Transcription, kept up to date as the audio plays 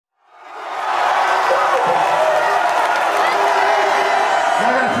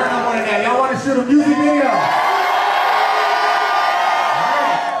the music video. Alright,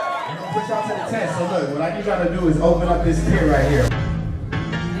 we're gonna push y'all to the test. So look, what I need y'all to do is open up this pit right here.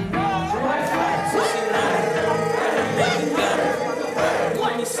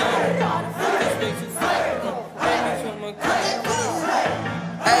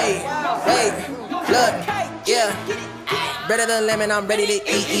 Hey, look, yeah. Better than lemon, I'm ready to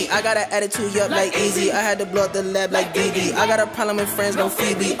eat. I got an attitude, yup, like easy. I had to blow up the lab like DD. I got a problem with friends, no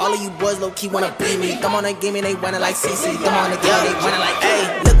Phoebe. All of you boys low-key wanna beat me. Thumb on the game and they running like CECE. Thumb on the game, they running like,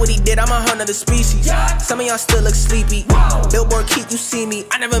 hey, look what he did, I'm a hunter of the species. Some of y'all still look sleepy. Billboard Keith, you see me.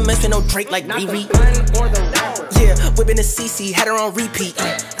 I never mess with no Drake like Riri. Yeah, whipping the CECE, had her on repeat.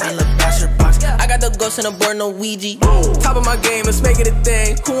 I look bastard box. I got the ghost on the board, no Ouija. Top of my game, let's make it a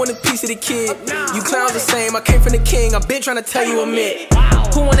thing. Who want a piece of the kid? You clowns the same, I came from the king. I've been trying to tell you a myth.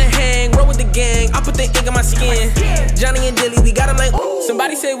 Who wanna hang? Roll with the gang. I put the ink on my skin. Jonny and Dilly, we got him like ooh.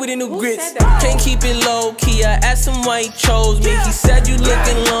 Somebody said we the new grits. Can't keep it low key. I asked him why he chose me. He said you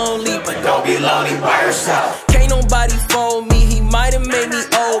looking lonely, but don't be lonely by yourself. Can't nobody fold me. He might have made me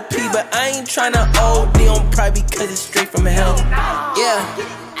OP, but I ain't tryna OD on pride because it's straight from hell. Yeah.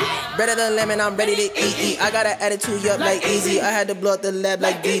 Better than lemon, I'm ready to eat. I got an attitude, yup, like easy. I had to blow up the lab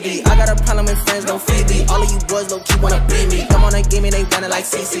like DD. I got a problem with friends, no Phoebe. All of you boys low-key wanna beat me. Come on the game and they running like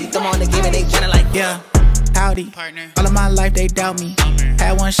CECE. Come on the game and they running like, yeah. Howdy, partner. All of my life they doubt me.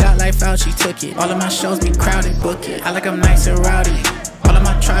 Had one shot like Fauci, took it. All of my shows be crowded, book it. I like them nice and rowdy. All of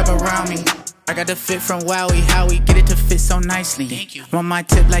my tribe around me. I got the fit from Wowie, how we get it to fit so nicely. Thank you. I'm on my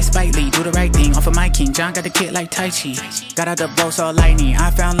tip like Spike Lee, do the right thing, off of my king. John got the kit like Tai Chi. Got out the boat all lightning.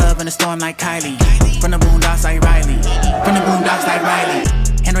 I found love in the storm like Kylie. From the boondocks like Riley. From the boondocks like Riley.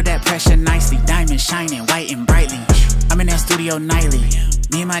 Handle that pressure nicely. Diamonds shining, white and brightly. I'm in that studio nightly.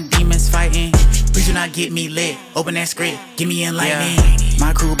 Me and my demons fighting. Please do not get me lit. Open that script, give me enlightening.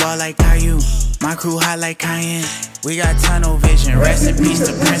 My crew ball like Caillou. My crew hot like Cayenne. We got tunnel vision. Rest in peace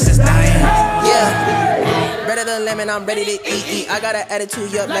to Princess Diane. yeah. Better than lemon, I'm ready to eat. I got an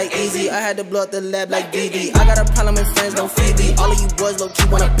attitude, yup, like easy. I had to blow up the lab like DD. I got a problem with friends, no Phoebe. All of you boys low-key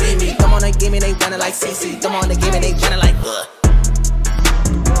wanna beat me. Come on the game and they running like CECE. Come on the game and they running like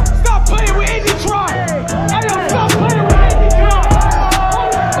Stop playing with